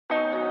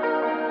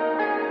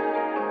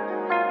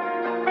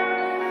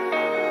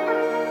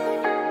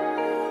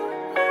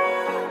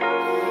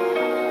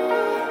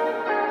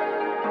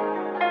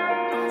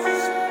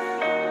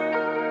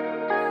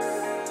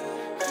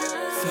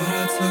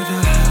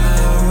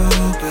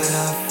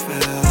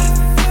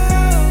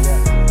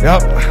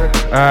Yep.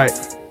 All right.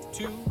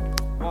 2,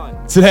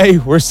 1. Today,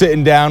 we're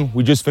sitting down.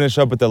 We just finished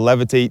up with the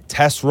Levitate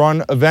test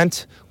run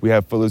event. We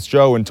have Phyllis,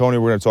 Joe, and Tony.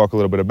 We're going to talk a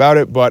little bit about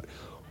it, but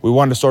we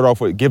wanted to start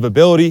off with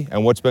giveability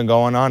and what's been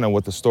going on and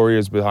what the story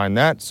is behind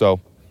that. So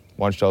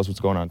why don't you tell us what's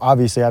going on?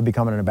 Obviously, I've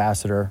become an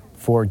ambassador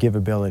for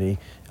giveability.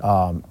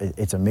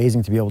 It's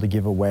amazing to be able to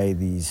give away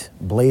these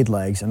blade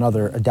legs and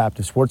other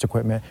adaptive sports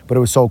equipment, but it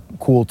was so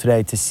cool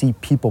today to see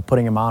people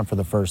putting them on for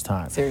the first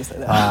time. Seriously,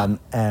 though.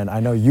 And I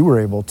know you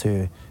were able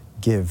to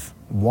give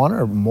one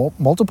or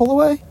multiple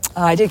away?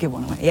 I did give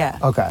one away, yeah.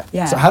 Okay.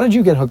 Yeah. So how did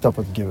you get hooked up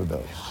with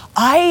giveability?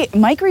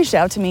 Mike reached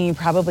out to me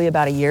probably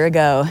about a year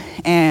ago,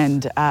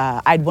 and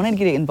I'd wanted to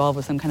get involved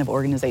with some kind of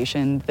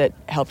organization that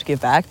helped give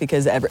back,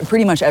 because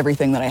pretty much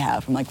everything that I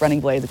have, from like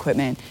running blades,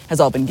 equipment, has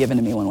all been given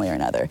to me one way or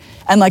another.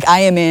 And like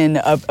I am in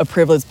a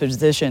privileged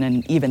position,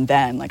 and even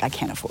then, like I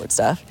can't afford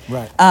stuff.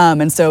 Right.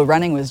 And so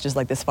running was just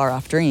like this far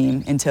off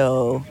dream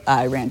until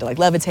I ran to like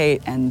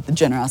Levitate and the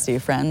generosity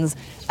of friends,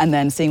 and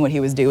then seeing what he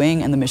was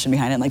doing and the mission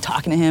behind it, and like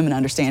talking to him and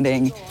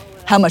understanding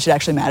how much it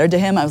actually mattered to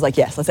him. I was like,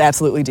 yes, let's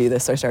absolutely do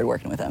this. So I started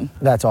working with him.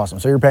 That's awesome.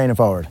 So you're paying it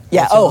forward.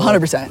 Yeah, That's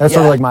 100%. That's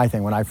sort of like my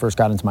thing. When I first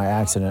got into my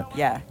accident,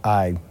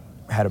 I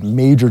had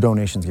major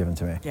donations given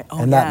to me. Yeah.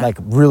 And that like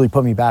really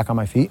put me back on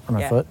my feet, or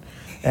my foot.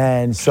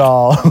 And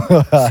so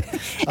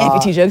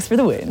Amputee jokes for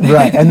the win.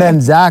 Right. And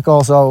then Zach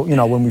also, you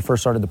know, when we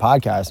first started the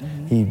podcast,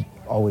 he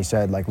always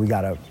said, like, we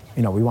gotta,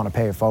 you know, we want to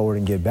pay it forward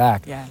and give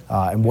back. Yeah.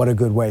 And what a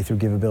good way through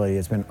giveability.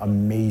 It's been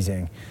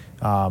amazing.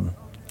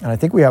 And I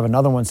think we have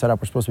another one set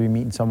up. We're supposed to be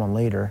meeting someone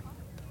later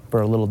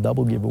for a little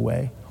double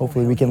giveaway.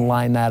 Hopefully we can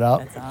line that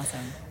up. That's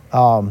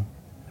awesome.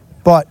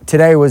 But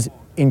today was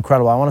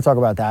incredible. I want to talk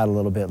about that a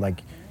little bit.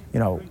 Like, you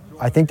know,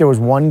 I think there was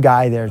one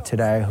guy there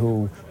today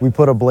who we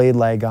put a blade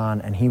leg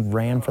on, and he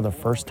ran for the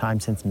first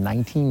time since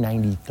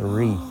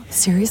 1993.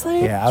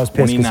 Seriously? Yeah, I was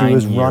pissed because he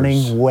was 29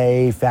 running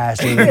way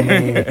faster than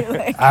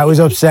me. I was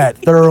upset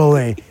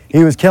thoroughly.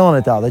 He was killing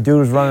it though. The dude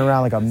was running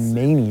around like a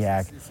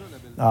maniac.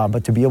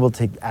 But to be able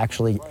to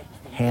actually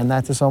hand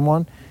that to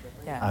someone,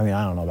 I mean,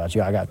 I don't know about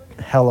you. I got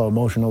hella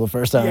emotional the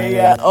first time.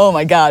 Yeah. Oh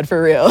my God,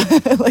 for real.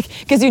 Like,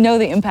 because you know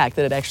the impact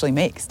that it actually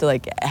makes to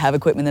like have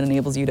equipment that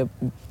enables you to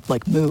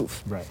like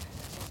move. Right.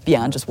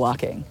 Beyond just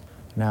walking.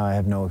 Now I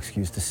have no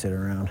excuse to sit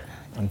around,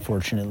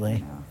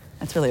 unfortunately.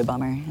 That's really a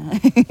bummer.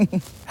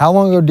 How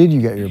long ago did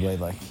you get your blade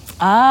leg?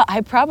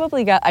 I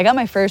got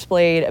my first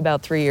blade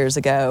about 3 years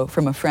ago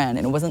from a friend,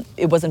 and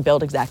it wasn't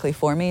built exactly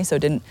for me, so it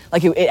didn't,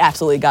 like it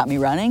absolutely got me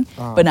running,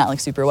 but not like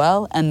super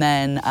well. And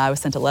then I was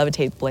sent a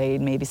Levitate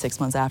blade maybe 6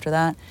 months after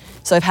that.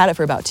 So I've had it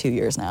for about 2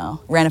 years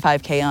now. Ran a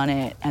 5K on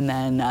it, and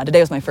then today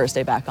was my first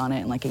day back on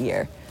it in like a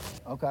year.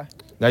 Okay.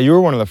 Now, you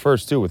were one of the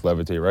first too with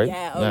Levitate, right?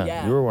 Yeah,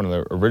 yeah. You were one of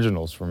the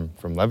originals from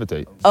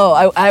Levitate.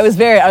 Oh, I was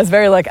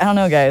very like, I don't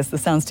know, guys,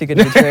 this sounds too good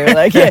to be true.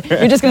 Like, yeah,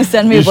 you're just gonna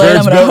send me a blade, sure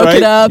I'm gonna hook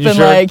it up, You and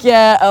sure? like,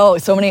 yeah. Oh,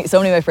 so many of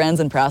my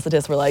friends and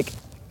prosthetists were like,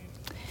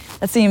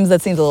 that seems a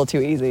little too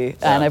easy.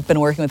 And I've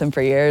been working with them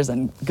for years,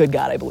 and good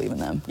God, I believe in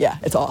them. Yeah,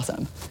 it's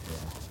awesome.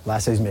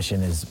 Last Day's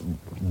Mission is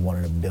 1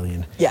 in a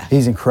billion. Yeah.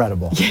 He's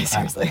incredible. Yeah,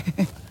 seriously.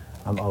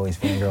 I'm always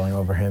fangirling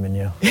over him and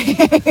you.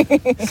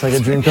 It's like a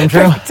dream come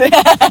true.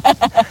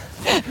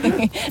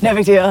 No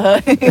big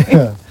deal.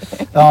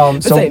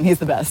 So Same, he's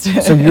the best.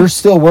 So you're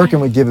still working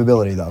with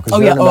giveability though? 'Cause Oh,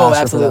 you're yeah. an Oh, ambassador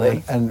for absolutely.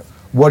 that. And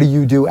what do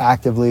you do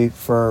actively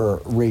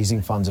for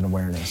raising funds and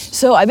awareness?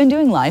 So I've been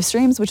doing live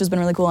streams, which has been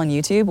really cool on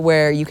YouTube,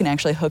 where you can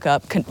actually hook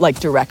up like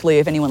directly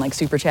if anyone like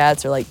super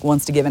chats or like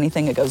wants to give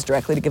anything, it goes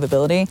directly to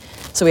giveability.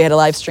 So we had a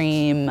live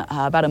stream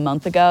about a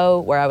month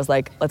ago where I was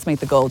like, let's make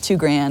the goal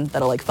 $2,000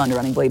 that'll like fund a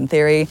running blade in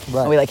theory.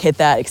 Right. And we like hit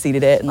that,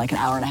 exceeded it in like an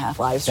hour and a half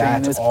live stream.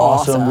 That's It was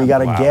awesome. We got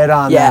to get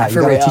on yeah, that. for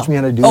You got real. to teach me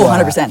how to do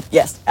that. that. 100%.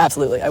 Yes,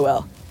 absolutely. I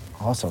will.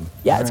 Awesome.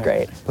 Yeah, All it's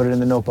right. great. Put it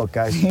in the notebook,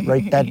 guys.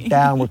 Write that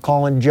down. We're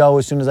calling Joe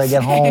as soon as I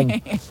get home.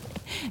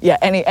 Yeah,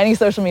 any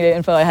social media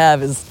info I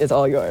have is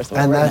all yours.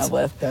 And that's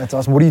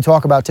awesome. What do you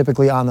talk about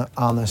typically on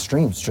the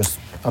streams? Just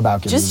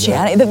about just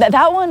chatting.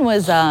 That one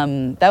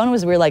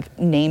was we were like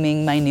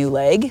naming my new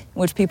leg,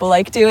 which people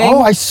like doing.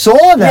 Oh, I saw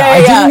that. Yeah,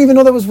 I didn't even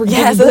know that was for giveability.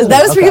 Yeah, so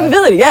that was for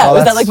giveability. Yeah, Oh,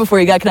 was that like before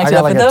you got connected I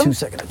got up like with a them? 2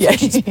 second.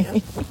 Yeah.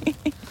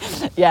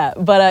 Yeah,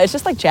 but it's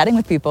just like chatting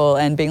with people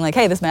and being like,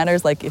 hey, this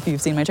matters. Like if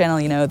you've seen my channel,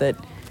 you know that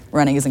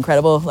running is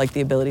incredible. Like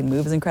the ability to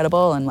move is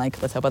incredible, and like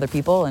let's help other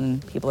people,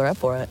 and people are up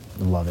for it.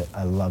 Love it.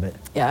 I love it.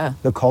 Yeah.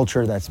 The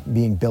culture that's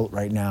being built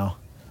right now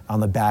on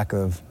the back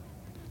of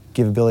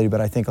giveability, but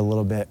I think a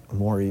little bit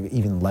more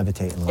even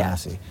Levitate and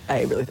Lassie.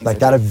 I really think like so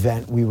that too.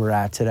 event we were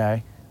at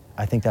today.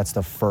 I think that's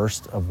the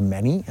first of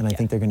many, and I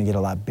think they're going to get a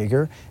lot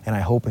bigger. And I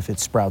hope if it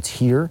sprouts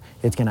here,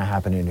 it's going to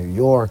happen in New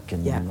York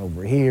and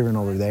over here and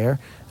over there.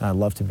 And I'd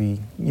love to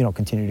be,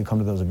 continue to come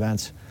to those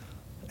events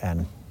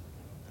and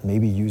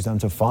maybe use them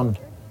to fund.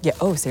 Yeah.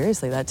 Oh,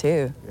 seriously, that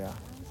too. Yeah.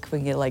 If we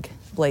can get like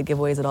blade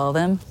giveaways at all of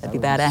them, that'd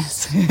be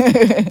badass.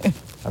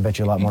 I bet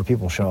you a lot more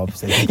people show up.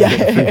 If they think they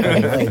get a free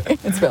blade leg.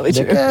 It's probably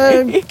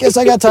true. Guess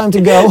I got time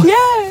to go.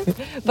 Yeah.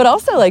 But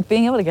also like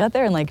being able to get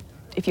there and like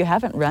if you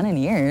haven't run in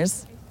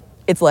years,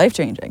 it's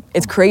life-changing.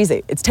 It's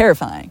crazy. It's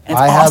terrifying. And it's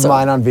I have awesome.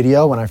 mine on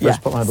video when I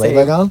first put my blade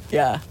same. back on.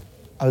 Yeah.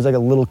 I was like a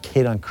little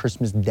kid on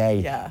Christmas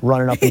Day, Yeah.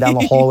 running up and down the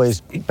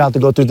hallways, about to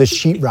go through the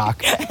sheetrock,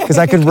 because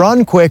I could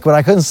run quick, but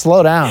I couldn't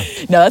slow down.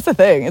 No, that's the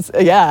thing.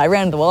 I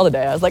ran into the wall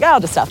today. I was like, I'll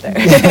just stop there.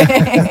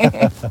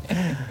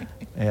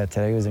 Yeah,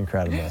 today was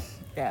incredible.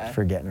 Yeah.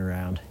 For getting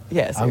around.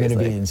 Yeah, I'm gonna be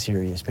seriously. in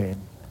serious pain.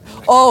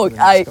 Oh,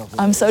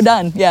 I'm so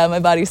done. Yeah, my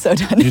body's so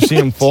done. Did you see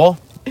him fall?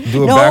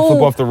 Do a No.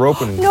 backflip off the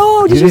rope and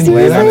No, did you didn't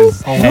land on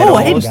seriously? his No,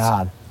 I Oh didn't.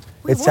 God!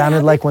 Wait, It what sounded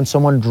happened? like when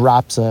someone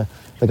drops a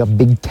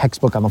big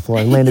textbook on the floor.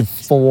 I landed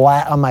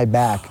flat on my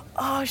back.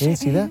 Oh, You shit. didn't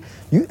see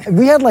that?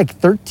 We had like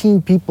 13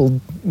 people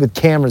with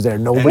cameras there.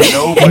 Nobody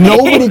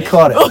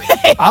caught it.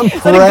 Okay. I'm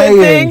Is that a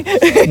praying.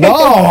 good thing? No,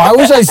 I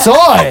wish I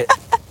saw it.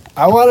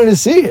 I wanted to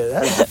see it.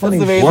 That's funny.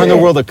 amazing. we're in the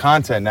world of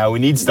content now. We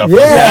need stuff Yeah.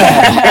 like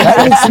that.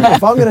 That needs-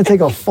 if I'm gonna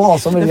take a fall,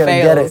 somebody's The gotta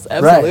get fails,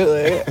 it. Right.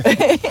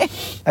 absolutely.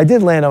 I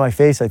did land on my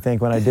face, I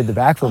think, when I did the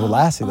backflip with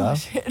Lassie, though.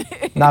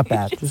 Not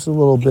bad. Just a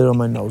little bit on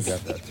my nose.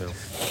 Got that too.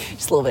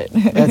 Just a little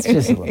bit. That's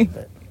just a little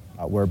bit.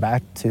 We're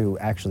back to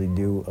actually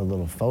do a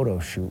little photo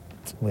shoot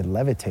with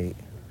Levitate.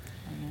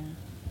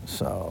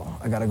 So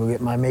I gotta go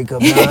get my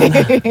makeup done.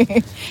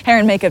 Hair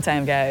and makeup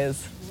time,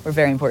 guys. We're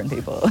very important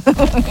people.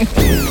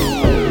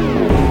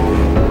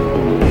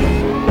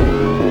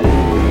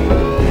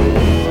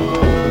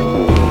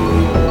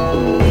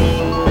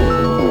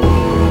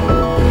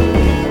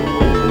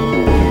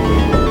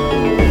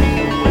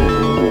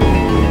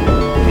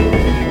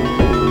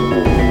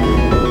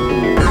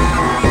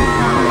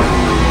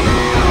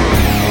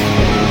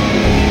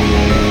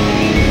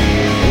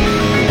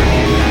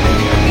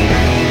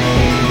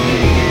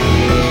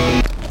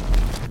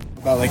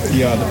 About like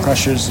the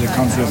pressures that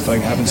comes with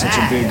like having such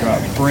a big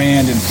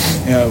brand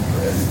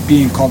and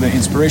being called an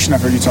inspiration.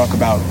 I've heard you talk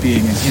about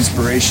being an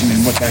inspiration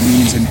and what that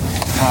means and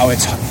how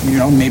it's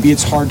maybe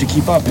it's hard to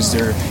keep up. Is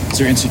there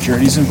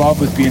insecurities involved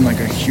with being like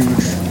a huge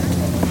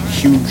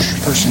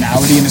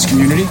personality in this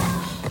community?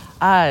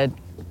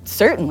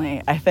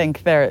 Certainly, I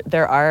think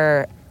there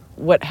are.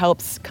 What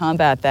helps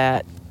combat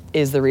that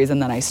is the reason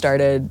that I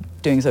started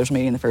doing social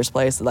media in the first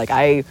place. Like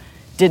I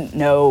didn't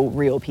know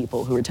real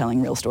people who were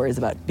telling real stories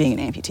about being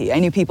an amputee. I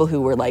knew people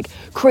who were like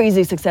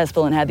crazy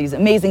successful and had these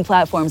amazing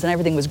platforms and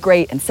everything was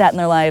great and sat in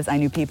their lives. I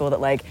knew people that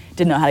like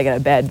didn't know how to get out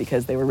of bed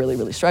because they were really,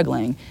 really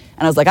struggling.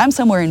 And I was like, I'm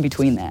somewhere in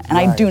between that. And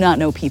I do not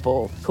know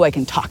people who I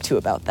can talk to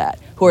about that,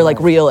 who are like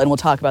real and will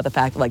talk about the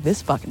fact that like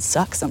this fucking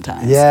sucks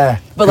sometimes. Yeah,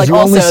 But 'cause like you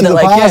only also see that the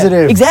like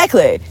positive.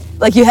 exactly.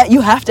 Like you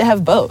have to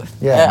have both.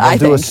 Yeah, I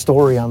they'll do a think.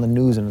 story on the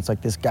news and it's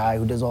like this guy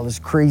who does all this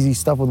crazy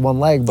stuff with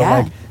one leg, but Yeah.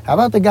 like, how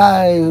about the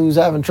guy who's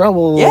having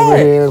trouble Yeah. over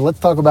here? Let's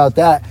talk about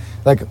that.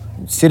 Like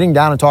sitting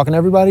down and talking to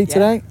everybody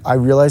today, I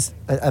realized,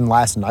 and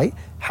last night,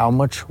 how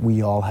much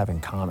we all have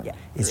in common. Yeah,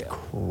 It's real.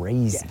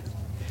 crazy. Yeah.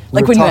 We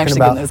Like were when you talking actually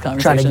get in about those trying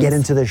to get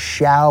conversations. into the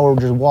shower,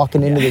 just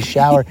walking into the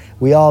shower.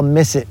 We all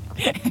miss it.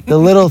 The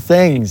little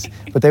things.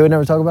 But they would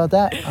never talk about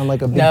that on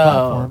like a big No,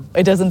 platform.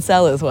 it doesn't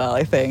sell as well,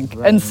 I think.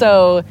 And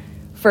so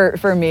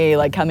for me,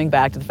 like coming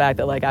back to the fact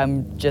that like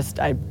I'm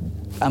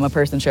a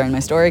person sharing my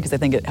story because I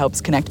think it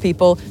helps connect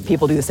people.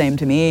 People do the same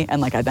to me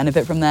and like I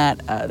benefit from that.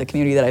 The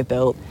community that I've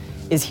built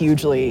is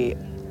hugely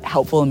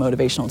helpful and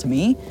motivational to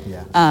me.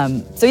 Yeah.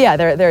 So yeah,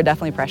 there are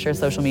definitely pressures.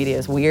 Social media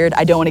is weird.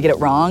 I don't want to get it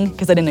wrong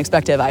because I didn't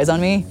expect to have eyes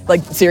on me.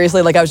 Like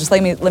seriously, like I was just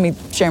let me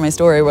share my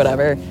story or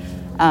whatever.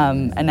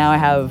 And now I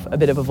have a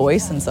bit of a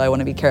voice, and so I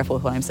want to be careful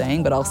with what I'm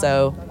saying, but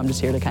also I'm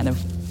just here to kind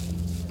of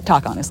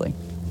talk honestly.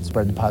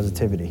 Spread the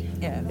positivity.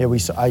 Yeah. Yeah,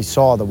 I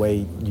saw the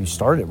way you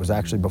started was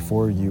actually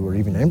before you were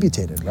even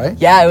amputated, right?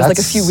 Yeah, it was like a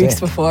That's few weeks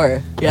sick. before.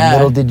 And Yeah.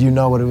 little did you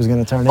know what it was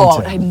going to turn Oh,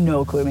 into. I had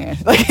no clue, man.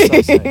 Like,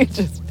 sick.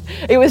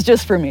 it was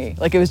just for me.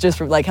 Like, it was just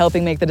for like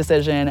helping make the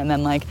decision, and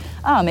then like,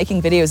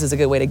 making videos is a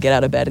good way to get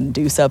out of bed and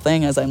do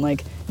something as I'm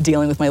like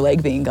dealing with my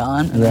leg being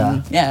gone. And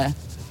then, yeah,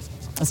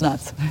 it's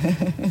nuts.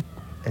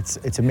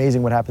 It's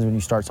amazing what happens when you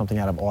start something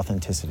out of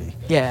authenticity,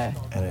 Yeah,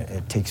 and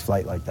it takes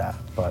flight like that.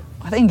 But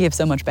I think it gives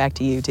so much back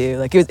to you too.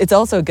 Like, it's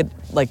also a good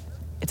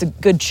it's a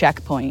good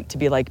checkpoint to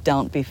be like,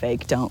 don't be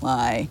fake, don't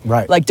lie.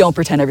 Right. Like, don't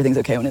pretend everything's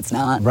okay when it's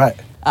not. Right.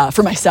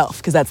 For myself,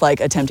 because that's like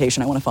a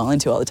temptation I want to fall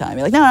into all the time.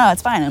 You're like, no,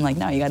 it's fine. I'm like,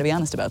 no, you got to be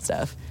honest about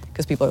stuff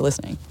because people are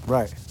listening.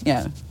 right,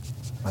 Yeah.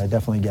 I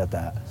definitely get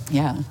that.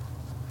 Yeah.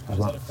 How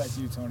does that affect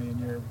you, Tony, in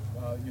your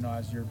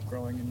as you're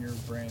growing in your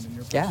brand and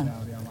your Yeah.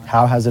 personality online?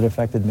 How has it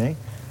affected me?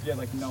 Yeah,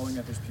 like knowing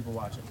that there's people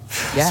watching.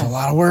 Yeah. It's a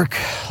lot of work,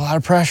 a lot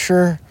of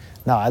pressure.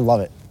 No, I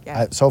love it.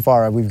 Yeah. So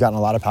far, we've gotten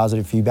a lot of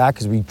positive feedback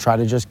because we try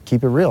to just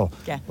keep it real.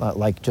 Yeah.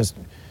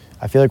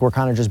 I feel like we're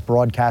kind of just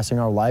broadcasting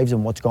our lives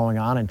and what's going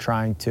on and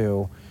trying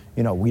to,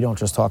 we don't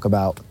just talk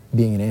about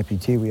being an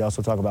amputee, we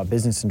also talk about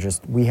business and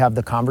we have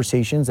the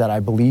conversations that I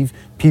believe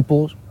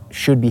people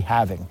should be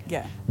having.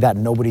 Yeah. That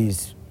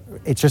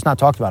it's just not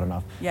talked about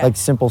enough. Yeah. Like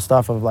simple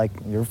stuff of like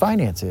your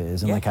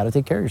finances and Yeah. like how to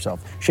take care of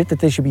yourself. Shit that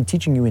they should be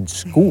teaching you in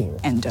school.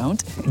 And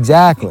don't.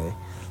 Exactly.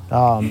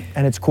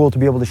 And it's cool to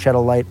be able to shed a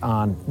light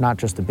on not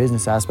just the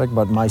business aspect,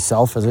 but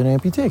myself as an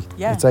amputee.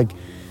 Yeah. It's like,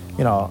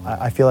 you know,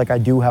 I feel like I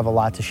do have a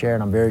lot to share,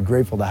 and I'm very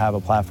grateful to have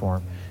a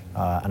platform.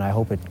 And I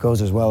hope it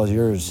goes as well as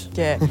yours.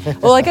 Yeah.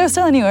 Well, like I was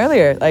telling you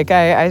earlier, like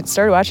I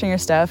started watching your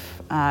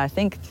stuff. I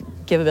think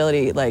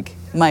Giveability, like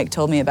Mike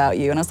told me about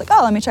you, and I was like,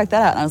 oh, let me check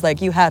that out. And I was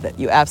like, you have it.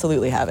 You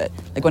absolutely have it.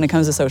 Like when it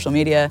comes to social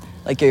media,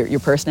 like your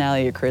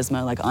personality, your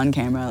charisma, like on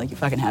camera, like you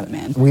fucking have it,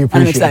 man. We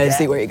appreciate I'm excited that. to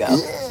see where you go.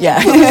 Yeah.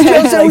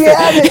 So we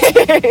have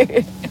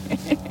it.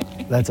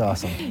 That's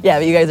awesome. Yeah,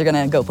 but you guys are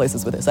gonna go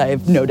places with this. I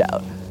have no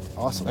doubt.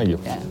 Awesome. Thank you.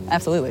 Yeah,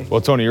 absolutely.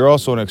 Well, Tony, you're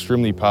also an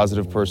extremely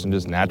positive person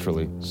just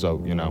naturally.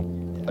 So, you know,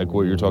 like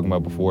what you were talking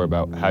about before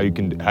about how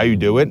you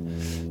do it.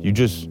 You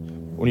just,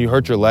 when you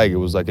hurt your leg, it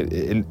was like,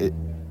 as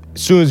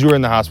soon as you were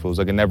in the hospital, it was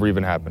like it never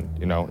even happened.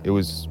 You know, there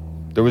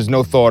was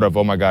no thought of,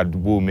 oh my God,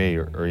 woo me,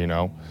 or you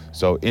know.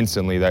 So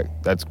instantly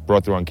that's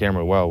brought through on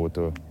camera well with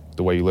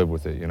the way you live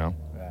with it, you know.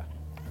 Yeah.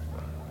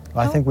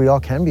 Well, I think we all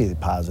can be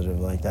positive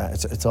like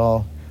that. It's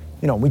all,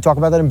 you know, we talk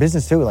about that in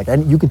business too. Like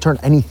you can turn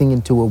anything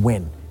into a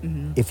win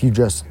if you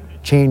just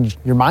change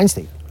your mind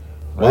state.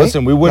 Right? Well,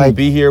 listen, we wouldn't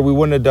be here. We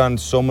wouldn't have done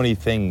so many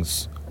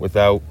things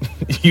without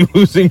you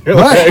losing your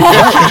leg.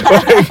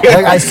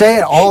 Like I say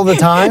it all the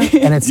time,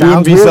 and it sounds You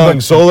wouldn't be weird, selling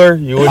but solar.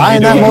 You wouldn't buying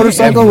be that doing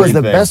motorcycle was the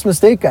everything. best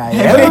mistake I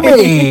ever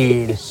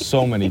made.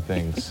 So many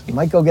things.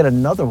 Might go get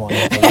another one.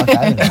 With the luck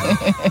I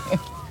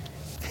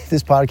have.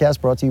 This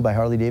podcast brought to you by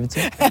Harley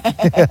Davidson.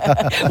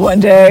 One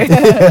day.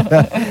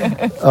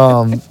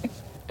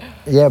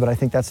 Yeah, but I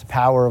think that's the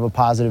power of a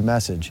positive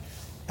message,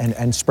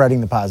 and spreading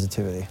the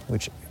positivity,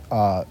 which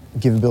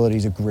Giveability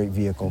is a great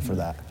vehicle for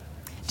that.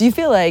 Do you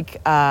feel like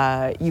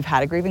you've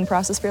had a grieving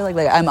process for your leg?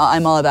 Like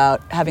I'm all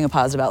about having a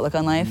positive outlook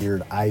on life.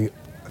 Weird. I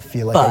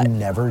feel like I But-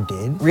 never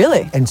did.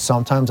 Really? And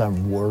sometimes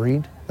I'm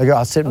worried. Like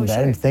I'll sit in bed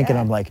sure, and thinking,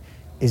 yeah. I'm like,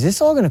 is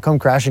this all gonna come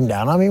crashing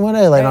down on me one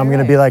day? Like I'm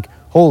gonna be right. like,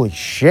 holy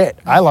shit,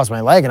 I lost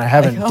my leg and I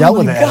haven't Like, oh dealt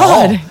with my it at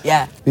all. God.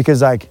 Yeah.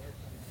 Because like,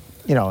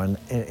 you know,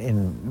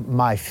 in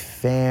my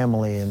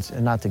family,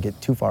 and not to get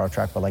too far off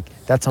track, but like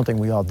that's something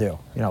we all do.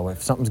 You know,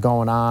 if something's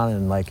going on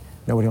and like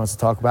nobody wants to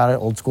talk about it,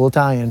 old school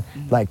Italian,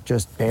 like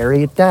just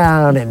bury it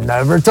down and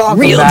never talk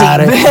Real about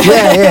deep.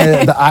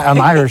 it. Yeah. I'm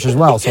Irish as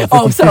well, so 50-50.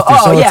 Oh, it's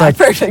yeah, like,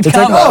 perfect it's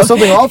like, combo. oh,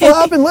 something awful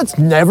happened. Let's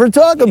never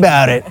talk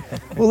about it.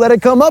 We'll let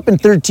it come up in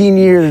 13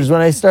 years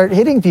when I start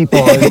hitting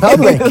people in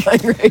public.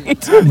 Like, right.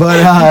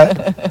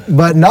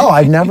 But no,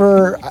 I've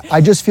never.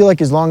 I just feel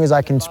like as long as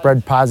I can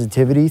spread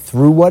positivity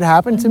through what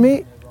happened to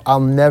me,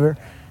 I'll never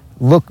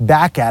look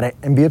back at it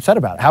and be upset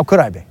about it. How could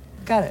I be?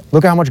 Got it.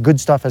 Look at how much good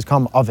stuff has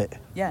come of it.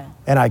 Yeah.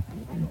 And I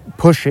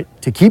push it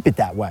to keep it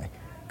that way,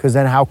 because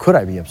then how could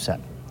I be upset?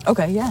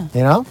 Okay. Yeah.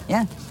 You know?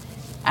 Yeah.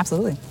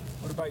 Absolutely.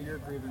 What about your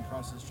grieving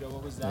process, Joe?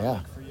 What was that Yeah.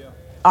 like for you?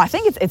 I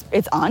think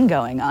it's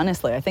ongoing,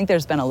 honestly. I think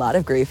there's been a lot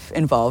of grief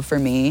involved for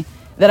me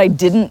that I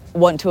didn't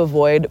want to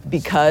avoid,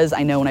 because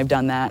I know when I've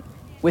done that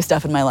with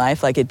stuff in my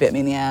life, like it bit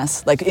me in the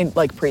ass, like in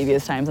like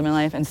previous times in my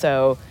life. And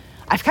so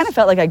I've kind of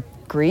felt like I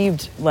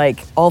grieved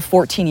like all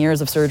 14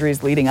 years of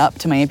surgeries leading up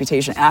to my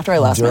amputation after I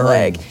lost my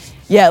leg.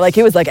 Yeah, like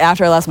it was like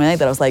after I lost my leg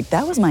that I was like,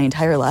 that was my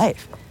entire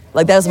life.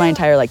 Like that was my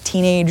entire like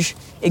teenage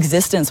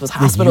existence, was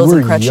hospitals you were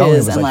and crutches young. It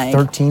was and like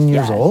 13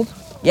 years yeah. old?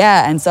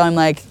 Yeah, and so I'm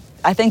like,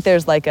 I think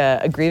there's like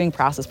a grieving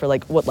process for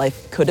like what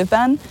life could have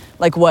been,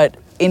 like what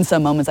in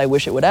some moments I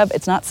wish it would have.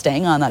 It's not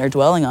staying on that or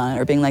dwelling on it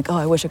or being like, oh,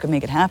 I wish I could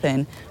make it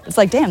happen. It's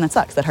like, damn, that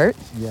sucks, that hurt.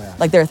 Yeah.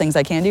 Like there are things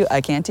I can do,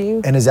 I can't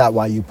do. And is that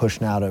why you push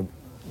now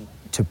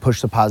to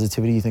push the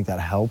positivity? You think that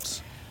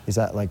helps? Is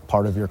that like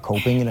part of your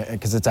coping?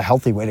 Because it's a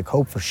healthy way to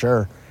cope for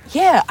sure.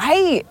 Yeah,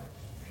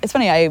 it's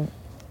funny, I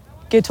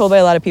get told by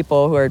a lot of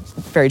people who are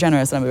very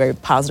generous and I'm a very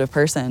positive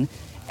person.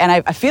 And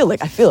I feel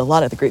a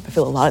lot of the grief, I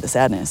feel a lot of the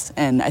sadness.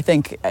 And I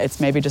think it's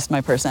maybe just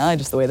my personality,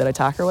 just the way that I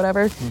talk or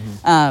whatever.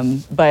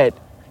 But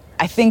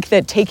I think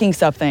that taking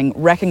something,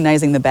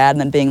 recognizing the bad, and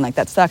then being like,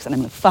 that sucks, and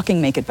I'm gonna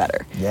fucking make it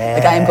better. Yeah.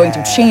 Like I am going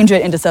to change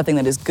it into something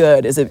that is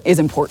good, is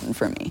important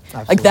for me.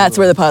 Like that's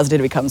where the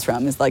positivity comes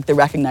from, is like the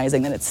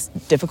recognizing that it's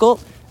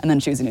difficult and then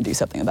choosing to do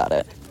something about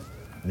it.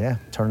 Yeah,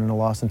 turning a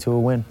loss into a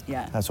win.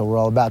 Yeah. That's what we're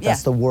all about. Yeah.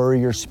 That's the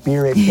warrior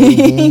spirit,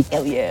 baby.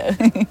 Hell yeah.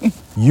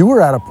 You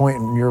were at a point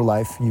in your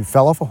life, you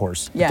fell off a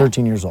horse Yeah. at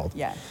 13 years old.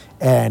 Yeah.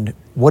 And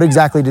what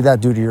exactly did that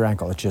do to your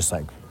ankle? It just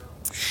like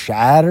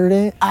shattered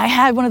it? I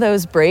had one of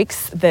those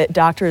breaks that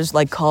doctors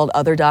like called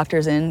other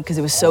doctors in because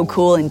it was so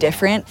cool and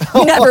different.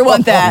 You never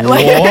want that.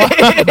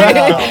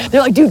 Like, they're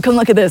like, dude, come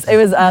look at this. It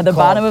was the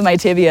bottom of my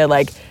tibia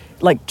like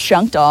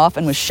chunked off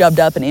and was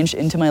shoved up an inch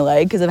into my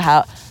leg because of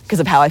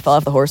how I fell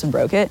off the horse and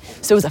broke it.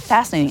 So it was a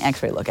fascinating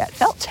x-ray look at.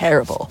 Felt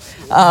terrible.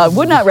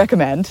 Would not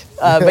recommend.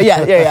 But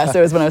yeah. So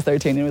it was when I was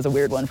 13. It was a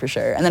weird one for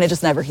sure. And then it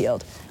just never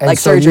healed. And like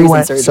so surgeries you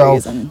went, and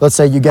surgeries. So and let's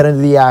say you get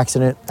into the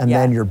accident and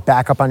Yeah. then you're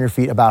back up on your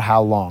feet about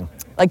how long?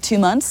 like 2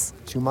 months.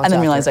 2 months And then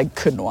after. realized I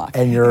couldn't walk.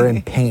 And you're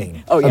in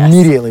pain. Oh, yes.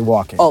 Immediately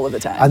walking. All of the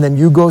time. And then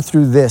you go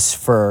through this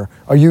are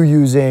you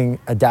using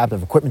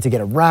adaptive equipment to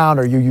get around?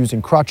 Are you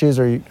using crutches?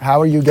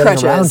 How are you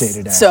getting around day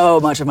to day?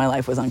 So much of my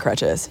life was on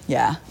crutches.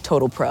 Yeah,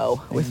 total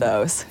pro with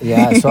those.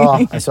 Yeah,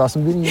 I saw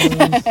some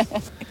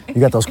videos.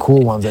 You got those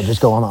cool ones that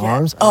just go on the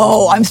arms.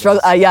 Oh, I'm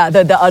struggling. Yeah,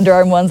 the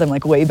underarm ones I'm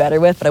like way better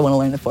with, but I want to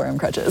learn the forearm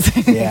crutches.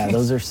 Yeah,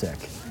 those are sick.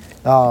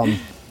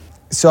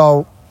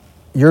 So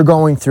you're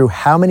going through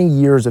how many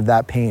years of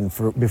that pain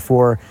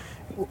before,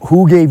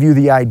 who gave you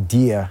the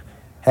idea,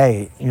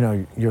 hey, you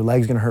know, your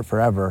leg's gonna hurt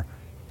forever.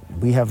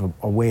 We have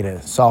a way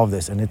to solve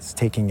this, and it's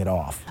taking it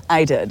off.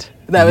 I did.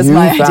 That was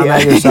my idea. You found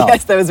that yourself?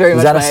 Yes, that was very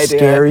much my idea. Was that a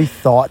scary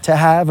thought to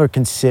have or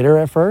consider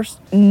at first?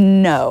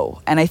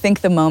 No. And I think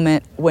the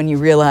moment when you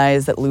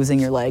realize that losing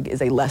your leg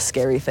is a less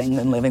scary thing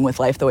than living with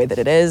life the way that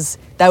it is,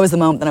 that was the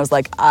moment that I was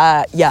like,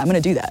 yeah, I'm going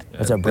to do that.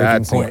 That's a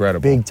breaking point.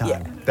 Incredible. Big time.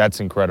 Yeah.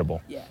 That's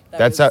incredible. Yeah.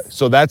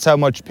 That's how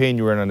much pain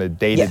you were in on a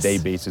day-to-day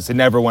basis. It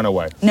never went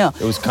away. No.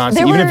 It was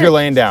constant, even if you're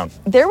laying down.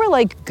 There were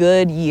like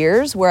good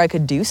years where I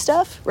could do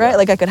stuff, right?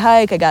 Like I could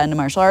hike, I got into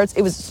martial arts.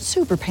 It was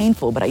super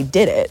painful, but I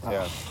did it.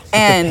 Yeah.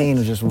 And the pain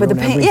was just ruining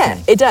everything.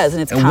 Yeah, it does,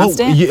 and it's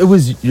constant. It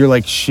was your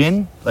like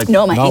shin? Like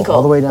No, my ankle.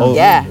 all the way down. Oh,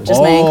 yeah, just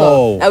my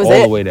ankle. That was all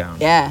it. the way down.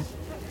 Yeah.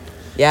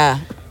 Yeah.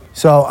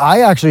 So I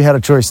actually had a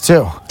choice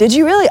too. Did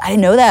you really? I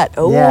didn't know that.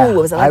 Oh, what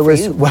was that like for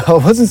you? Well,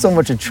 it wasn't so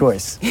much a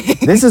choice.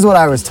 This is what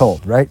I was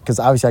told, right? Because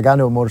obviously I got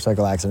into a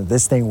motorcycle accident.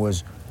 This thing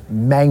was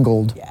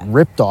mangled,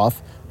 ripped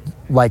off,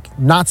 like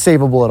not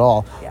savable at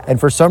all. Yeah. And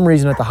for some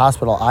reason at the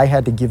hospital, I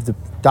had to give the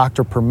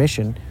doctor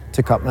permission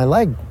to cut my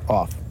leg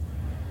off.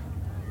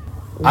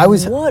 I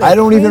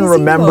don't even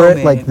remember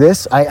it like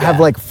this. I have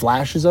like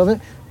flashes of it.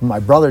 My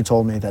brother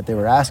told me that they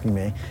were asking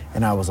me,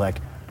 and I was like,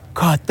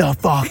 cut the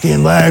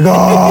fucking leg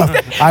off.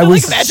 I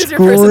was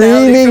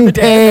screaming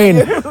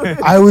pain.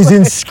 I was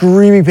in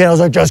screaming pain. I was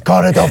like, just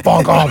cut it the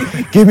fuck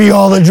off. Give me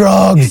all the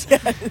drugs.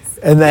 Yes.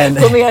 And then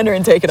put me under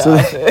and take it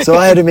off. So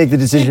I had to make the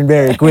decision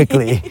very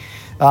quickly.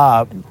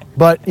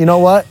 But you know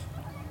what?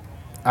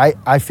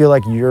 I feel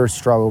like your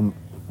struggle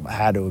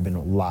had to have been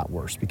a lot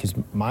worse because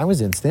mine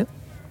was instant.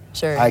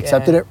 Sure. I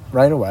accepted it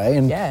right away.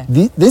 And Yeah.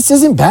 This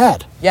isn't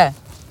bad. Yeah.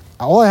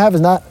 All I have is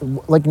not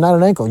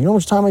an ankle. You know how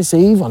much time I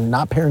save on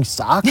not pairing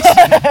socks?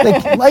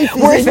 Like, life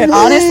is Worth it, lame.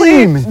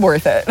 honestly.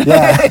 Worth it.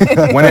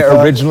 Yeah. When it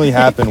originally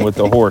happened with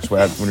the horse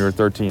when you were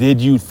 13, did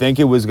you think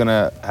it was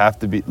gonna have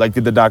to be like?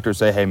 Did the doctor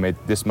say, "Hey, mate,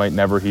 this might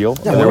never heal"?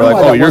 Yeah, and they were like,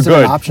 "Oh, you're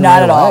good."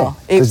 Not at all.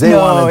 It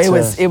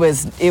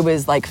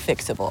was like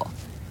fixable.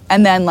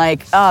 And then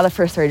like, the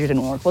first surgery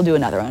didn't work. We'll do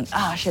another one.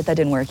 Oh shit, that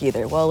didn't work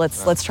either. Well,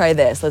 let's try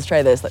this. Let's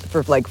try this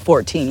for like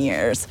 14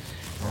 years.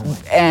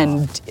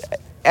 And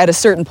at a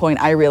certain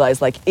point, I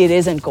realized like it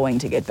isn't going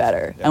to get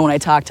better. Yeah. And when I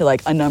talked to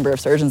like a number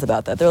of surgeons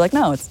about that, they're like,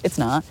 no, it's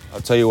not.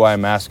 I'll tell you why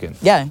I'm asking.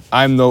 Yeah.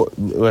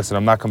 Listen,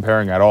 I'm not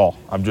comparing at all.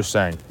 I'm just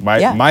saying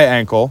my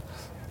ankle,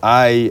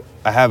 I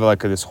have like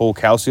this whole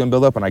calcium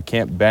buildup and I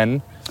can't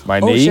bend my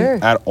knee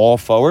at all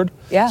forward.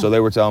 Yeah. So they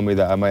were telling me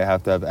that I might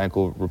have to have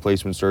ankle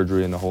replacement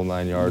surgery in the whole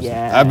 9 yards.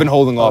 Yeah. I've been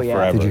holding off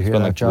forever. Did you hear it's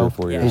been that, like Joe?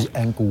 3 or 4 years. His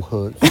ankle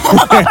hurts.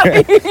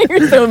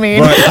 You're so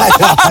mean.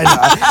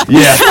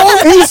 Yeah.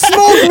 He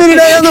smoked me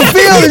today on the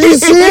field. Did you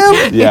see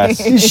him? Yes.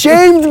 He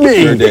shamed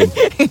me. Sure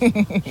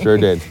did. Sure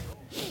did.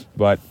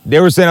 But they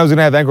were saying I was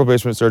gonna have ankle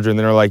replacement surgery, and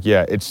then they're like,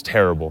 "Yeah, it's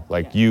terrible.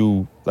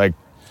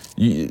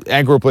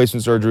 Ankle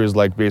replacement surgery is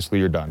like basically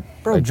you're done."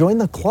 Bro, Like, join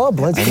the club.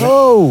 Let's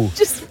go.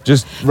 Just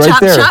right chop,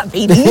 there. chop,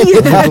 baby.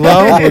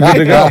 Hello, we're good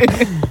to go.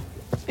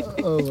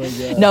 Oh my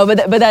God. No,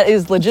 but that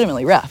is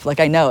legitimately rough. Like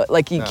I know it.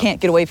 Like you can't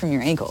get away from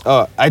your ankle.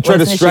 I try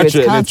to stretch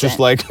it, and it's just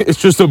like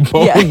it's just a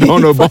bone,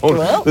 bone to bone.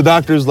 Well. The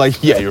doctor's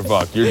like, "Yeah, you're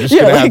fucked. You're just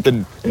gonna have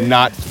to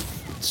not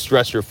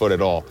stress your foot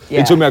at all." Yeah.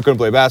 They told me I couldn't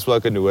play basketball. I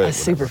couldn't do it. That's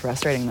super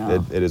frustrating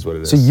though. It is what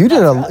it is. So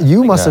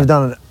you must have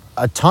done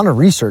a ton of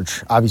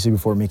research, obviously,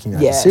 before making that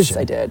decision.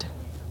 Yes, I did.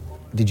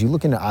 Did you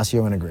look into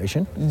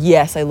osseointegration?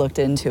 Yes, I looked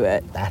into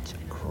it. That's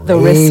crazy. The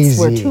risks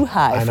were too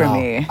high for know.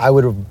 me.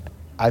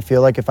 I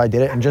feel like if I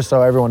did it, and just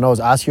so everyone knows,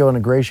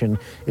 osseointegration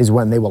is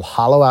when they will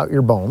hollow out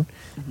your bone,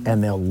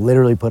 and they'll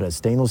literally put a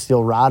stainless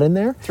steel rod in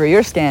there, Through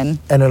your skin.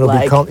 and it'll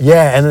become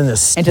and then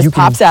It just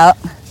pops out.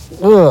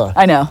 Ugh.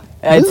 I know.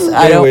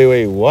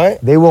 Wait, what?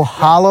 They will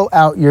hollow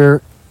out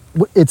your.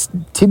 It's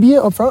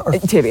tibia up front. Or?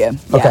 Tibia.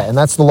 Okay, Yeah. and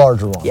that's the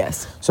larger one.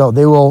 Yes. So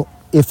they will,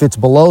 if it's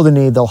below the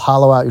knee, they'll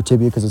hollow out your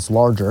tibia because it's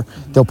larger.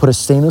 They'll put a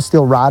stainless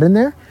steel rod in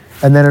there,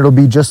 and then it'll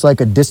be just like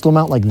a distal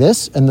mount like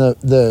this, and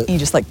You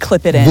just like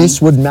clip it in.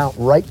 this would mount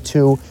right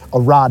to a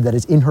rod that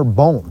is in her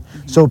bone.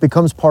 So it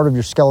becomes part of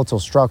your skeletal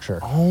structure.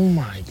 Oh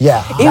my God.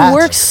 Yeah. It that's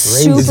works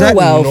crazy. super Is that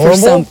well normal? for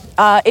some.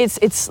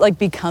 It's like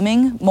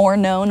becoming more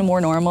known and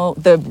more normal.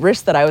 The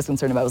risk that I was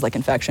concerned about was like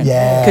infection.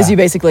 Yeah. Because you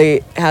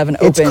basically have an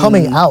open. It's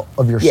coming out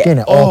of your skin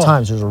at all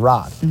times. There's a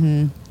rod.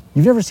 Mm-hmm.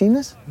 You've never seen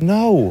this?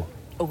 No.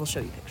 Oh, we'll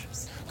show you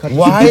pictures.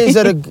 Why is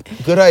that a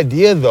good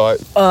idea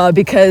though?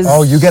 Because.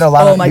 Oh, you get a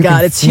lot of. Oh my you God,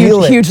 can it's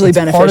feel it. hugely It's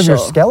beneficial. part of your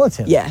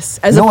skeleton. Yes,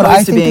 as you know what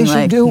opposed I to think being they should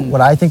like. do?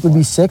 What I think would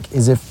be sick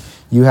is if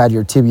you had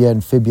your tibia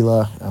and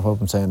fibula. I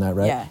hope I'm saying that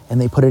right. Yeah. And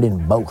they put it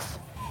in both,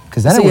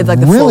 because then So it you would had, like,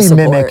 the full really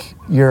support. mimic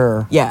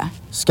your Yeah.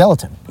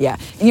 skeleton. Yeah,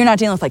 and you're not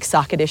dealing with like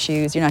socket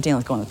issues. You're not dealing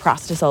with going to the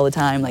prosthetist all the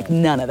time. Like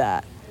none of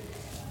that.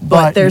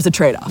 But there's a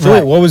trade-off. So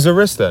wait, what was the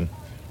risk then?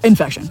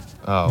 Infection.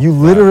 Oh. You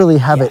literally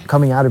have it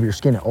coming out of your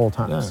skin at all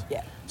times.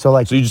 Yeah. So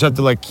like, So you just have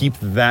to like keep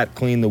that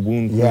clean, the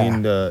wound Yeah.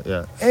 clean,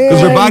 yeah.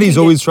 Because your body's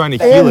always trying to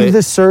heal and it.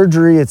 the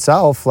surgery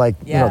itself, like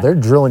you Yeah. know, they're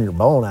drilling your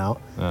bone out.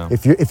 Yeah.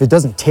 If it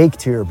doesn't take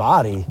to your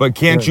body, But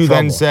can't you're you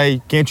in then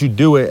trouble. can't you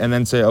do it and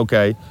then say,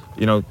 okay,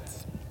 you know,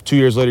 2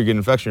 years later you get an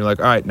infection, you're like,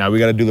 all right, now we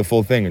got to do the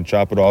full thing and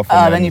chop it off.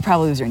 And Then you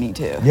probably lose your knee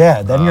too.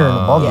 Yeah, then you're in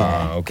a buggy.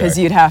 Yeah, okay. because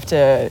you'd have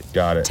to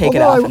Got it. take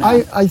it Although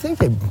off. I think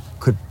they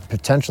could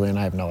potentially, and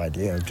I have no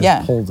idea, just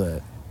Yeah. pull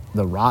the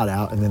rod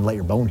out and then let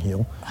your bone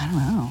heal. I don't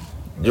know.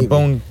 Your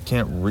bone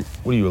can't, what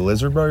are you, a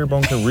lizard, bro? Your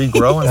bone can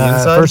regrow on the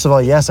inside? First of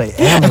all, yes, I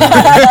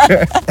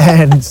am.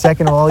 And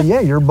second of all, yeah,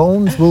 your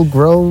bones will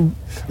grow.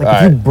 Like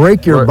if you right.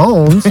 break your We're-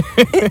 bones,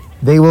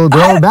 they will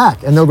grow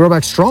back, and they'll grow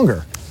back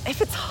stronger. If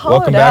it's hollowed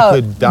Welcome back out,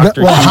 to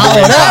Dr. Well, Keith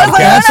hollowed out, podcast.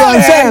 that's what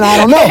I'm saying. I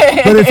don't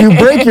know. But if you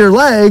break your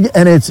leg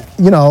and it's,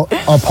 you know,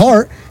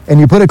 apart and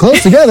you put it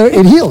close together,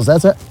 it heals.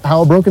 That's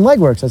how a broken leg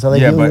works. That's how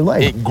they Yeah, heal your but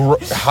leg.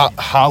 it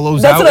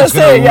hollows That's out. what I it's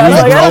was gonna saying, yeah, I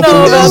was like, I don't know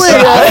regrow about from the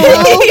that. inside. I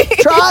don't know.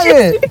 Try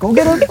it. Go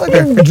get a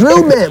fucking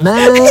drill bit,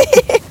 man.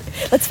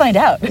 let's find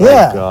out.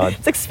 Yeah. God.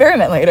 Let's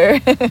experiment later.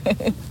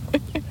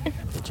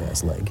 Bitch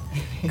ass leg.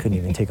 Couldn't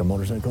even take a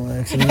motorcycle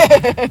accident.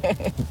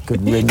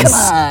 Good riddance. Come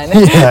on.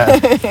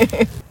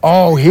 Yeah.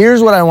 Oh,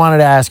 here's what I wanted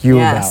to ask you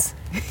Yes.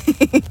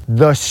 about.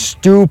 The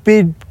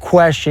stupid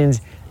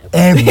questions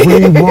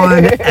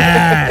everyone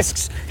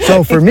asks.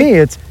 So for me,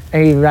 it's,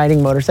 are you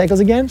riding motorcycles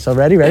again? So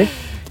ready? Are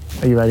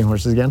you riding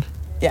horses again?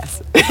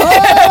 Yes.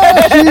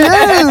 She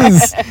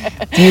is!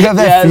 Do you have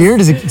that Yes. fear?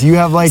 Do you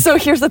have like... So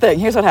here's the thing.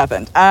 Here's what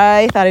happened.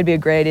 I thought it'd be a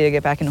great idea to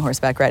get back into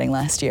horseback riding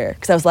last year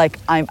because I was like,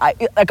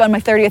 like on my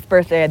 30th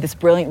birthday, I had this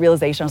brilliant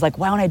realization. I was like,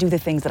 why don't I do the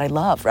things that I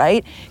love,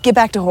 right? Get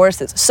back to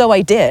horses. So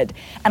I did,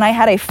 and I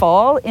had a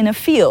fall in a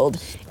field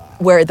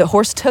where the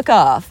horse took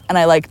off, and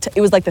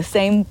it was like the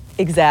same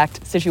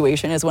exact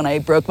situation as when I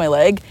broke my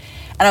leg,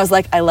 and I was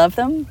like, I love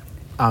them.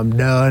 I'm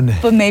done.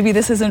 But maybe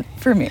this isn't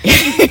for me.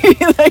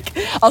 Like,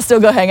 I'll still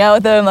go hang out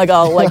with them. Like,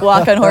 I'll like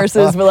walk on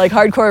horses, but like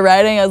hardcore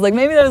riding, I was like,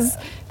 maybe that was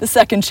the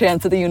second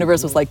chance that the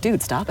universe was like,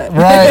 dude, stop it.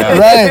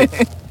 Right.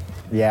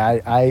 Yeah,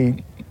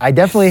 I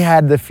definitely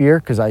had the fear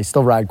because I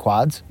still ride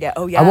quads. Yeah,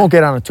 oh yeah. I won't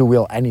get on a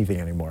two-wheel anything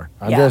anymore.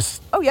 Oh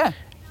yeah.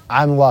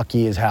 I'm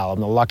lucky as hell.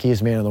 I'm the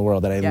luckiest man in the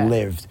world that I Yeah.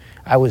 lived.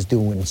 I was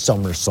doing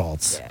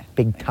somersaults, Yeah.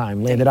 big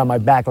time. Landed on my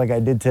back like I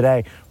did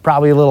today.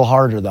 Probably a little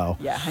harder though.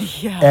 Yeah,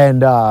 yeah.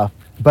 And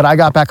but I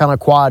got back on a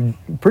quad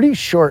pretty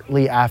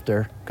shortly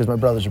after because my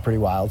brothers are pretty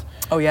wild.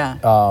 Oh yeah.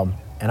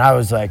 And I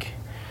was like,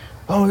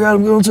 oh my God,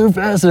 I'm going so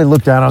fast. And I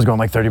looked down, I was going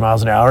like 30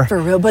 miles an hour. For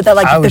real, but that I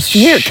like the was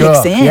fear shook.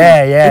 kicks in.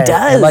 Yeah. It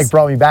does. It like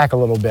brought me back a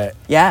little bit.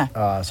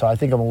 Yeah. So I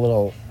think I'm a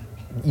little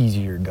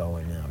easier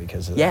going now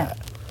because of Yeah. that.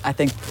 I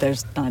think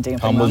there's not a damn thing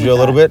Humbled wrong you a with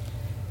little that.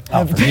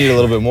 bit? You need a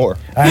little bit more.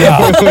 I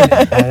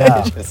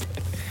know.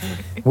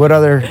 What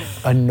other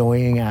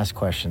annoying ass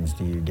questions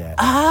do you get?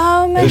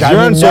 Because drive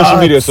you're on me social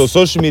media, nuts. so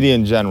social media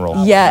in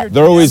general. Yeah.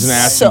 They're always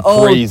asking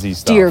crazy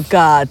stuff. Dear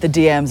God, the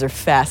DMs are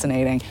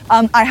fascinating.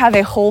 I have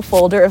a whole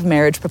folder of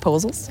marriage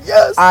proposals.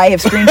 Yes. I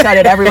have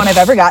screenshotted every one I've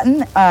ever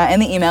gotten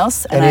and the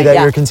emails. And Any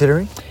that you're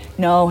considering?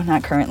 No,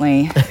 not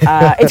currently.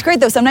 It's great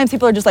though. Sometimes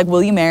people are just like,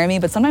 "Will you marry me?"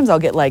 But sometimes I'll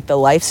get like the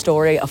life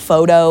story, a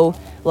photo,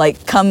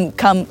 like come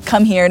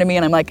here to me,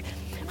 and I'm like,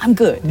 I'm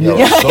good. Yo,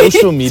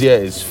 social media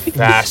is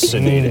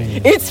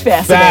fascinating. It's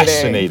fascinating.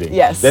 Fascinating.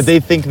 Yes. That they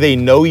think they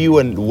know you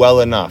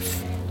well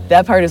enough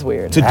That part is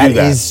weird. to do That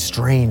that. is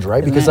strange,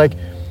 right? Because it? like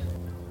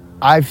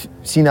I've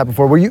seen that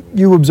before where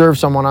you observe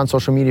someone on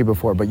social media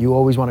before, but you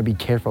always want to be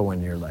careful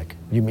when you're like,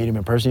 you meet him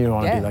in person, you don't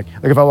want to Yeah. be like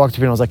if I walked up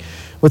to you and I was like,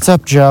 what's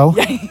up, Joe?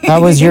 How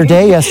was your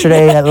day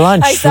yesterday at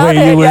lunch I saw where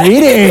that, you were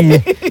yeah.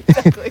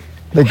 eating?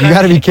 Like you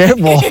gotta be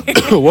careful.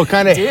 What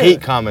kind of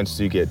hate comments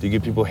do you get? Do you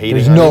get people hating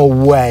There's on no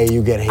you? way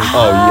you get hate.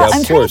 Oh, yeah, of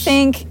I'm trying course. to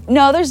think.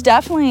 No, there's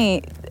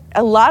definitely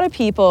a lot of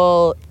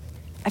people.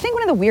 I think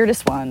one of the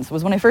weirdest ones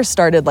was when I first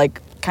started,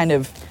 like, kind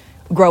of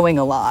growing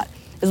a lot.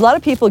 There's a lot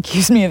of people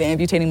accused me of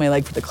amputating my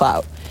leg for the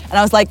clout, and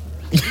I was like,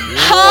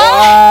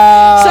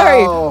 huh?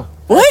 Sorry.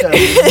 What?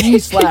 That's a knee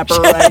slapper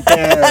right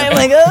there. I'm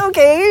like,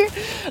 okay.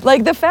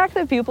 Like the fact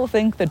that people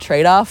think the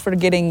trade-off for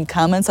getting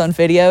comments on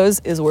videos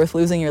is worth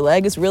losing your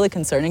leg is really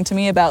concerning to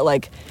me about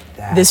like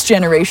this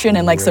generation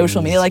and like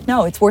social media. Like,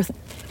 no, it's worth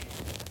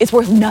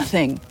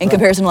nothing in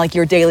comparison to like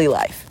your daily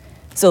life.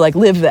 So like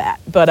live that.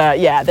 But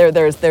yeah,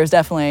 there's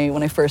definitely,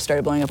 when I first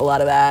started blowing up, a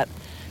lot of that.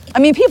 I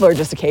mean, people are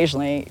just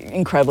occasionally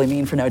incredibly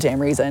mean for no damn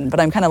reason, but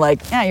I'm kind of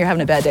like, yeah, you're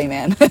having a bad day,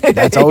 man.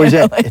 That's always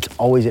it. Like, It's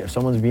always it. If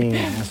someone's being an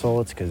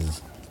asshole, it's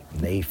because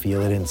they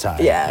feel it inside.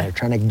 Yeah. They're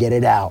trying to get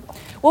it out.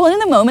 well, and in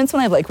the moments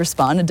when I've like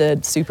responded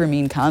to super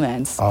mean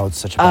comments, Oh, it's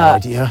such a bad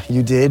idea.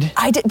 You did?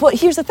 I did. But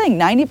here's the thing: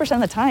 90%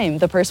 of the time,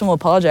 the person will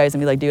apologize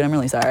and be like, "Dude, I'm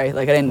really sorry.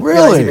 Like, I didn't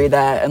realize Really? you read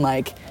that, and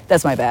like,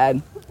 that's my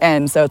bad."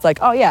 And so it's like,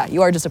 "Oh yeah,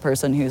 you are just a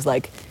person who's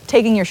like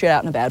taking your shit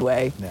out in a bad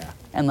way." Yeah.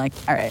 And like,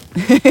 all right.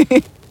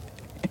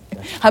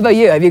 How about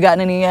you? Have you gotten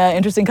any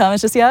interesting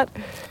comments just yet?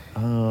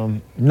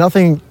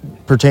 Nothing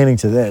pertaining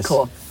to this.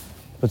 Cool.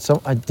 But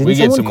didn't We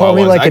get someone some call wild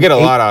me ones. like I get a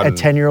lot a on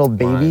 10-year-old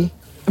baby? mine.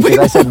 Because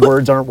I said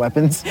words aren't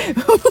weapons.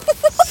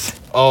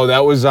 Oh,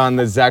 that was on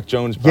the Zach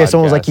Jones podcast. Yeah,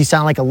 someone was like, you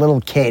sound like a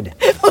little kid.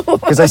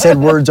 Because I said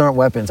words aren't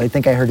weapons. I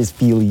think I heard his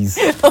feelies.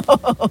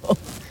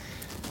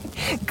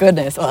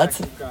 Goodness, well, that's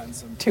I've gotten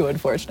some. too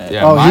unfortunate.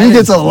 Yeah. Oh, mine he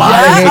gets a is- lot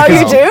Yeah? of hate. Oh,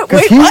 you though. do?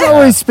 Because Wait, he's what?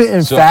 always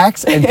spitting So-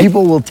 facts, and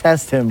people will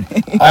test him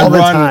I all the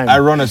run, time. I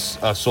run a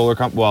solar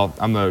company. Well,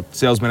 I'm the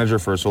sales manager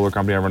for a solar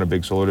company. I run a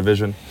big solar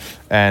division.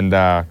 And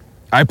I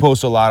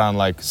post a lot on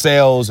like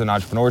sales and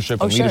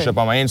entrepreneurship and sure. leadership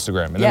on my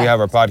Instagram. And then Yeah. we have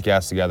our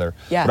podcast together.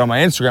 Yeah. But on my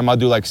Instagram, I'll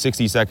do like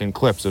 60-second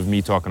clips of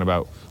me talking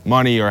about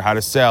money or how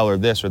to sell or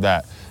this or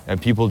that.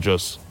 And people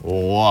just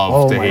love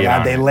Oh to my hate God,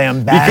 on they it.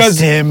 lambast Because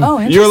him. Oh,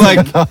 you're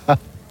like,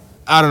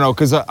 I don't know,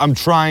 because I'm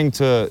trying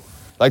to,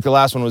 like the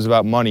last one was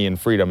about money and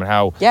freedom and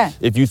how Yeah.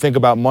 if you think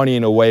about money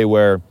in a way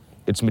where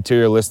it's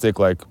materialistic,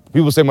 like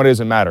people say money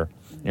doesn't matter,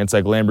 and it's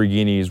like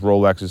Lamborghinis,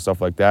 Rolexes,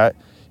 stuff like that.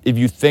 If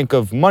you think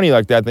of money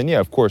like that, then yeah,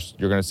 of course,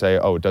 you're gonna say,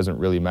 oh, it doesn't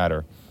really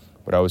matter.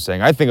 But I was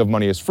saying, I think of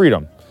money as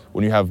freedom.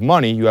 When you have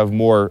money, you have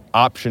more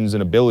options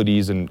and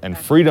abilities and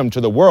freedom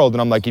to the world.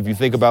 And I'm like, if you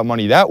think about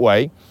money that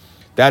way,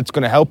 that's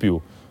gonna help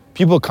you.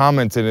 People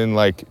commented in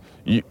like,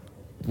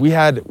 we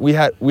had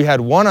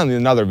one on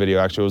another video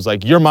actually. It was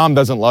like, your mom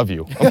doesn't love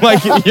you. I'm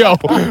like, yo,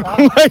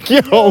 what?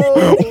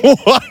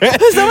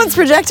 Someone's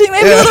projecting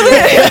maybe a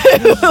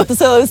little bit.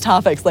 So those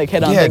topics like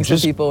hit on things for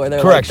people where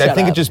they're correct. like, I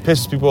think shut it just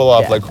pisses people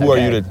off. Yeah, Like, who are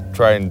you okay. to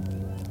try and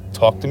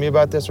talk to me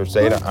about this or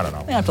say it? I don't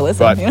know. You have to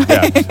listen. But you know?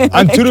 yeah,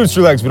 on Two Dudes,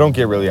 Two Legs, we don't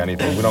get really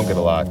anything. We don't get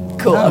a lot.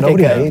 Cool. No, okay,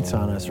 nobody good. hates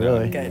on us,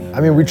 really. Good.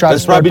 I mean, we try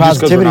That's to spread probably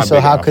just 'cause we're positivity, not so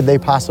big how enough. could they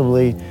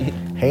possibly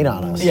hate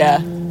on us? Yeah.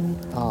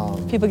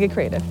 People get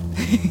creative.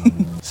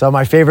 So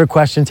my favorite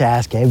question to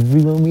ask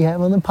everyone we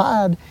have on the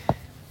pod,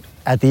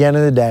 at the end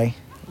of the day,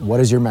 what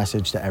is your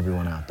message to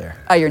everyone out there?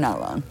 Oh, you're not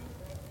alone.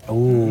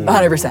 Ooh,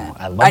 100%.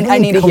 I love how I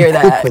you need to come hear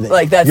quick that. with it.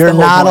 Like that's You're the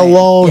whole not point.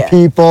 alone, Yeah.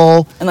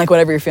 people. And like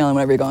whatever you're feeling,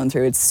 whatever you're going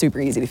through, it's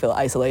super easy to feel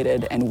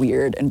isolated and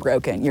weird and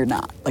broken. You're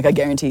not. Like I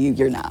guarantee you,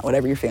 you're not.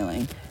 Whatever you're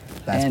feeling.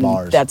 That's and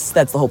bars. That's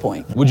the whole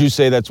point. Would you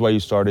say that's why you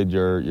started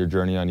your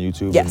journey on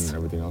YouTube Yes. and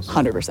everything else?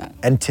 100%.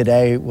 And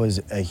today was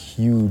a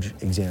huge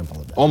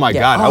example of that. Oh my Yeah.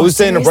 God. I Oh, was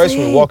saying to Bryce when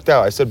we seriously? walked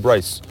out, I said,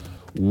 Bryce,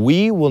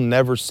 we will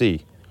never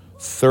see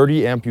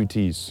 30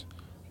 amputees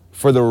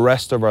for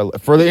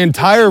the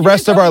entire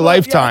rest of our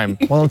lifetime.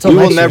 Well, until we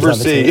will next year's never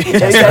see.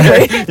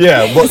 Exactly.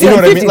 Yeah, well, you know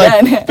what I mean? 50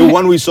 Like then. the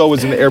one we saw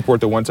was in the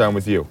airport the one time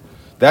with you.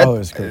 That, Oh, it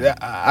was crazy.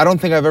 I don't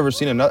think I've ever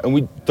seen another.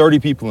 And 30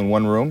 people in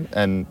one room,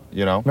 and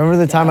you know. Remember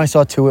the time I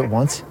saw two at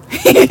once?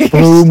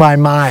 Blew my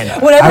mind.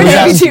 Whenever I was you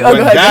out- have to, oh,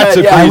 go ahead, That's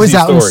go a ahead. I Yeah. was crazy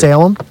out in story.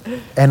 Salem,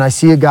 and I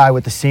see a guy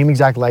with the same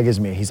exact leg as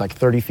me. He's like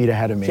 30 feet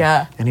ahead of me.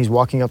 Yeah. And he's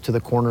walking up to the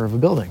corner of a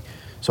building.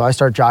 So I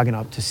start jogging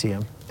up to see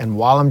him. And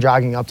while I'm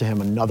jogging up to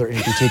him, another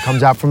amputee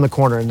comes out from the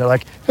corner, and they're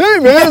like, hey,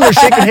 man, and they're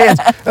shaking hands.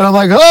 And I'm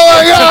like, oh,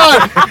 my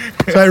God.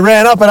 So I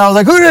ran up, and I was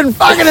like, who didn't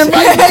fucking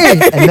invite me?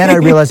 And then I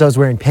realized I was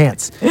wearing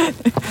pants.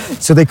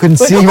 So they couldn't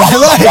see my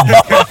leg.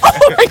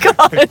 Oh my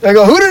God. I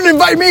go, who didn't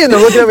invite me? And they're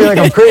looking at me like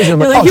I'm crazy. I'm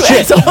like, You're like, oh, you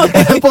shit. asshole.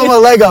 And I pulled my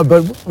leg up,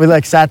 but we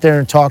like sat there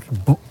and talked,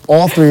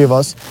 all three of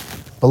us,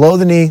 below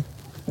the knee,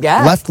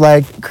 Yeah. left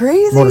leg,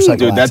 Crazy.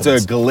 motorcycle Dude, that's a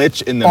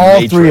accidents. glitch in the All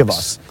Matrix. three of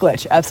us.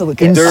 Glitch.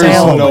 Absolutely. In There is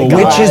Salem, no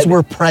way. witches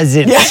were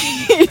present.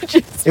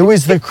 It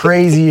was the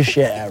craziest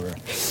shit ever.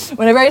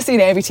 Whenever I see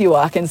an amputee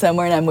walking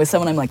somewhere and I'm with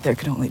someone, I'm like, there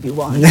could only be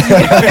one.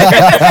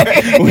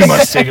 We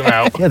must take him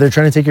out. Yeah, they're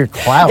trying to take your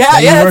clout Yeah,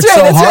 that yeah, you worked that's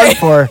so right,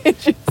 hard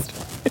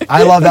for.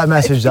 I love that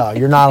message though.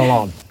 You're not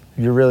alone.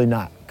 You're really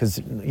not. Because,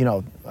 you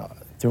know,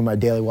 through my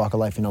daily walk of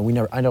life, you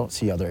know, I don't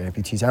see other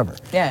amputees ever.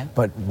 Yeah.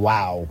 But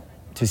wow,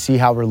 to see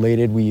how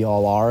related we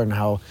all are and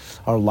how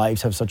our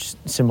lives have such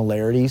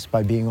similarities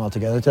by being all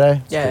together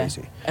today, it's Yeah.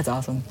 crazy. That's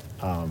awesome.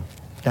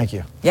 Thank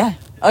you. Yeah.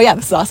 Oh yeah,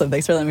 this is awesome.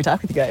 Thanks for letting me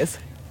talk with you guys.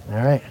 All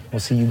right, we'll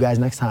see you guys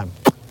next time.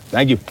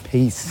 Thank you.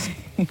 Peace.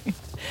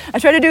 I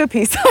try to do a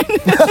peace sign.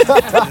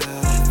 I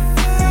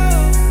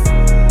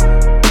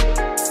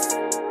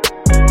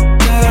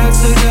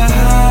took a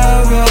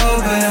high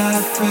road, but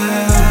I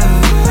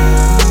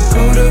fell.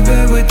 Go to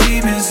bed with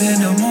demons in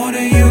the